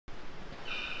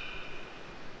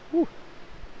Whew.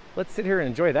 Let's sit here and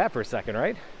enjoy that for a second,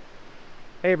 right?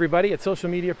 Hey everybody, it's social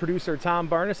media producer Tom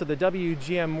Barnes of the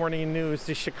WGN Morning News.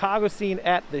 The Chicago scene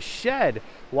at the Shedd.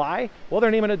 Why? Well, they're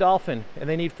naming a dolphin and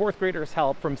they need fourth graders'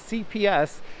 help from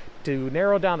CPS to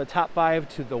narrow down the top 5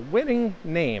 to the winning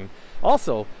name.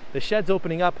 Also, the Shedd's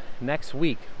opening up next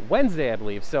week, Wednesday, I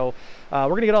believe. So we're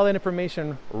gonna get all that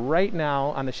information right now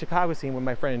on the Chicago scene with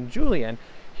my friend Julian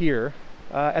here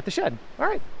at the Shedd. All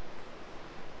right.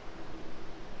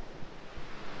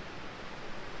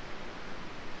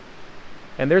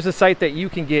 And there's a site that you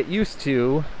can get used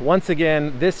to once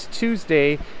again this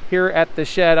Tuesday here at the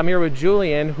Shedd. I'm here with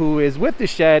Julian, who is with the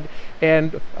Shedd,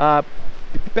 and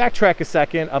backtrack a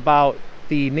second about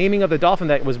the naming of the dolphin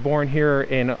that was born here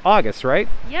in August, right?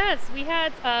 Yes, we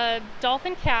had a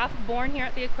dolphin calf born here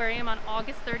at the aquarium on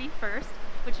August 31st,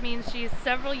 which means she's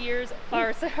several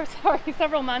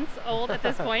months old at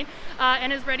this point,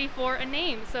 and is ready for a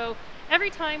name. So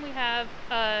every time we have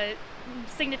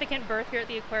significant birth here at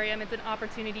the aquarium, it's an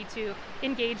opportunity to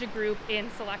engage a group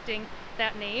in selecting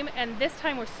that name. And this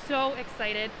time we're so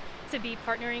excited to be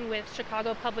partnering with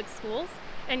Chicago Public Schools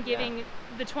and giving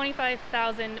the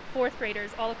 25,000 fourth graders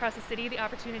all across the city the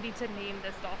opportunity to name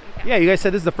this dolphin calf. Yeah, you guys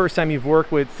said this is the first time you've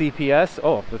worked with CPS.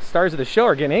 Oh, the stars of the show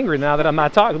are getting angry now that I'm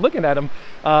not looking at them.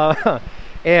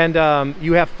 And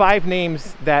you have 5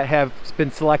 names that have been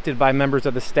selected by members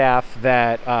of the staff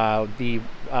that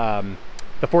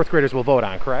the fourth graders will vote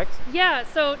on, correct? Yeah,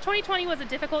 so 2020 was a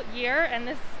difficult year, and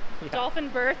this dolphin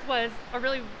birth was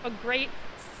a great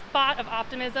spot of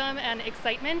optimism and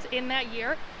excitement in that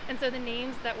year. And so the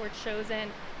names that were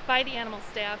chosen by the animal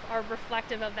staff are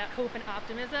reflective of that hope and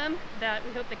optimism that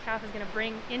we hope the calf is going to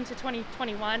bring into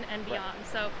 2021 and beyond. Right.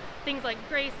 So things like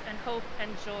Grace and Hope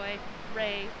and Joy,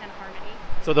 Ray and Harmony.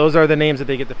 So those are the names that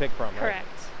they get to pick from, right? Correct.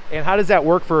 And how does that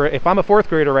work for, if I'm a fourth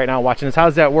grader right now watching this, how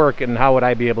does that work and how would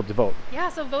I be able to vote? Yeah,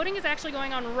 so voting is actually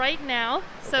going on right now. Okay.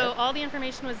 So all the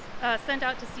information was sent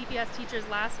out to CPS teachers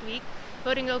last week.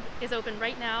 Voting is open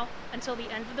right now until the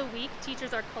end of the week.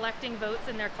 Teachers are collecting votes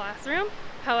in their classroom.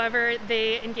 However,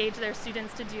 they engage their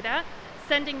students to do that,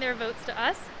 sending their votes to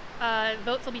us.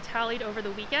 Votes will be tallied over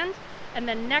the weekend. And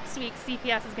then next week,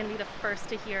 CPS is going to be the first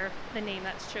to hear the name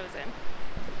that's chosen.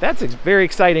 That's very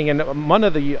exciting, and one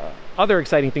of the other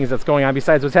exciting things that's going on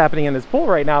besides what's happening in this pool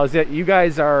right now is that you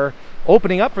guys are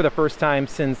opening up for the first time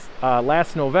since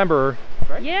last November,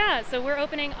 right? Yeah, so we're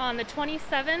opening on the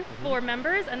 27th for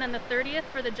members and then the 30th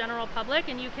for the general public,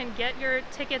 and you can get your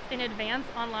tickets in advance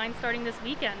online starting this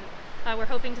weekend. We're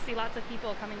hoping to see lots of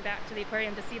people coming back to the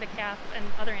aquarium to see the calf and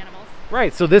other animals.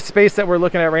 Right, so this space that we're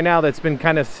looking at right now that's been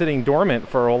kind of sitting dormant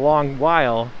for a long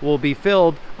while will be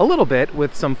filled a little bit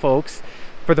with some folks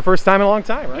for the first time in a long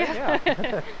time, right?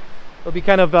 Yeah. It'll be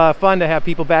kind of fun to have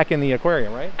people back in the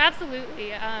aquarium, right?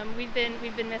 Absolutely. We've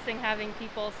been missing having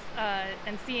people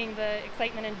and seeing the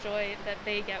excitement and joy that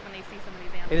they get when they see some of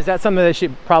these animals. And is that something that they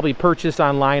should probably purchase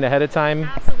online ahead of time?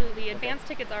 Absolutely. Advance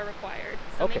tickets are required,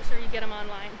 so make sure you get them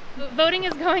online. Voting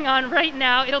is going on right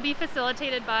now. It'll be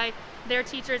facilitated by their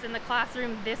teachers in the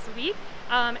classroom this week,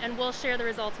 and we'll share the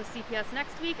results with CPS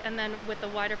next week and then with the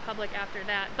wider public after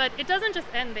that. But it doesn't just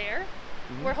end there.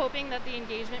 We're hoping that the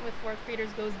engagement with fourth graders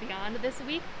goes beyond this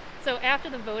week. So after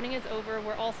the voting is over,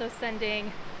 we're also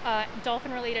sending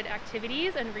dolphin-related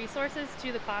activities and resources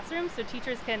to the classroom so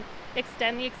teachers can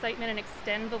extend the excitement and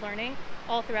extend the learning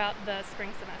all throughout the spring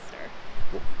semester.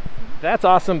 That's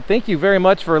awesome. Thank you very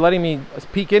much for letting me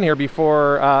peek in here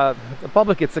before the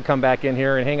public gets to come back in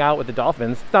here and hang out with the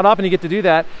dolphins. It's not often you get to do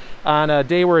that on a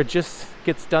day where it just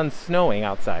gets done snowing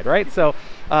outside, right? So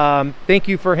thank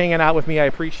you for hanging out with me. I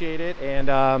appreciate it.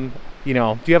 And you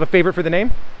know, do you have a favorite for the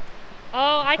name?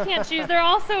 Oh, I can't choose. They're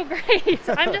all so great.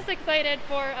 I'm just excited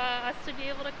for us to be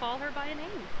able to call her by a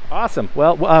name. Awesome.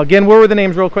 Well, again, what were the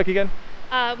names real quick again?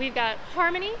 We've got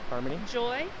Harmony,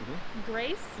 Joy,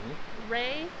 Grace,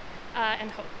 Ray,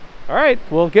 and Hope. All right,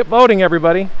 well, get voting,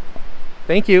 everybody.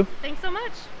 Thank you. Thanks so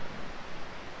much.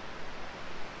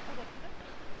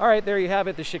 All right, there you have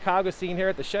it, the Chicago scene here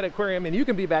at the Shedd Aquarium, and you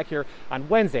can be back here on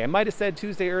Wednesday. I might have said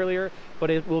Tuesday earlier, but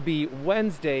it will be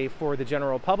Wednesday for the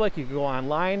general public. You can go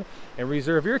online and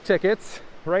reserve your tickets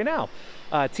right now.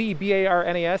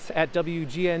 TBARNAS at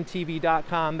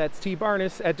WGNTV.com. That's T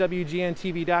Barnes at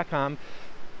WGNTV.com.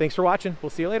 Thanks for watching.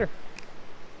 We'll see you later.